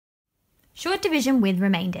Short division with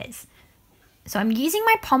remainders. So I'm using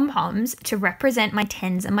my pom-poms to represent my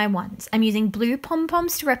 10s and my 1s. I'm using blue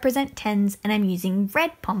pom-poms to represent 10s, and I'm using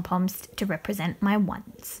red pom-poms to represent my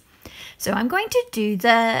 1s. So I'm going to do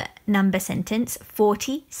the number sentence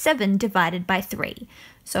 47 divided by 3.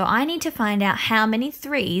 So I need to find out how many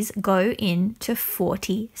 3s go into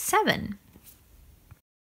 47.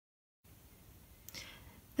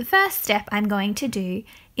 The first step I'm going to do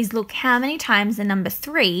is look how many times the number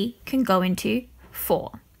 3 can go into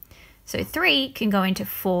 4. So 3 can go into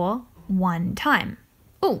 4 one time.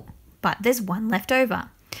 Oh, but there's 1 left over.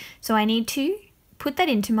 So I need to put that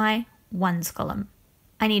into my 1s column.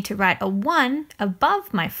 I need to write a 1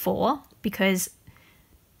 above my 4 because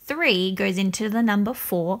 3 goes into the number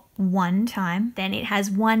 4 one time. Then it has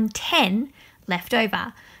 1 10 left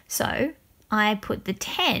over. So I put the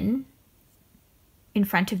 10 in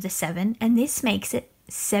front of the 7, and this makes it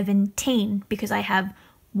 17 because I have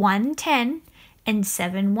 1 10 and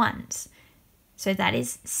 7 1s. So that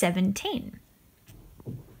is 17.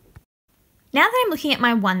 Now that I'm looking at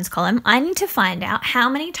my 1s column, I need to find out how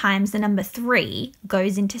many times the number 3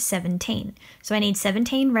 goes into 17. So I need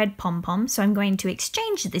 17 red pom-poms, so I'm going to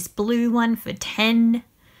exchange this blue one for 10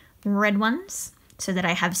 red ones so that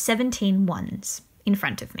I have 17 1s in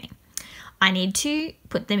front of me. I need to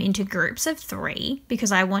put them into groups of 3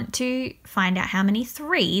 because I want to find out how many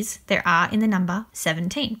 3s there are in the number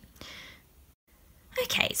 17.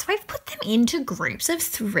 Okay, so I've put them into groups of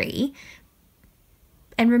 3.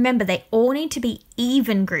 And remember, they all need to be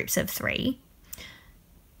even groups of 3.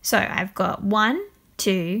 So I've got 1,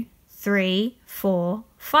 2, 3, 4,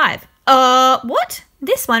 5. What?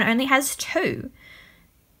 This one only has 2.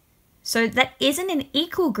 So that isn't an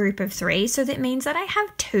equal group of 3, so that means that I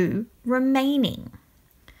have 2 remaining.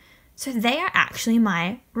 So they are actually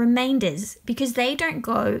my remainders because they don't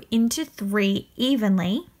go into 3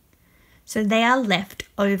 evenly, so they are left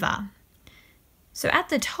over. So at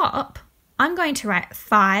the top, I'm going to write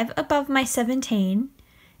 5 above my 17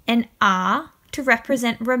 and R to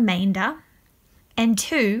represent remainder and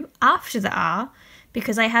 2 after the R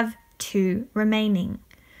because I have 2 remaining.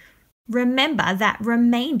 Remember that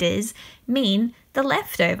remainders mean the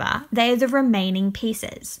leftover. They are the remaining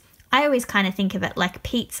pieces. I always kind of think of it like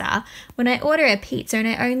pizza. When I order a pizza and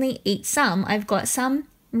I only eat some, I've got some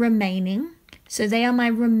remaining. So they are my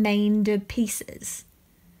remainder pieces.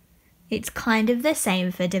 It's kind of the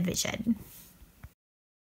same for division.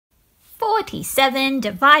 47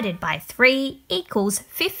 divided by 3 equals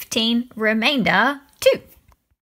 15 remainder 2.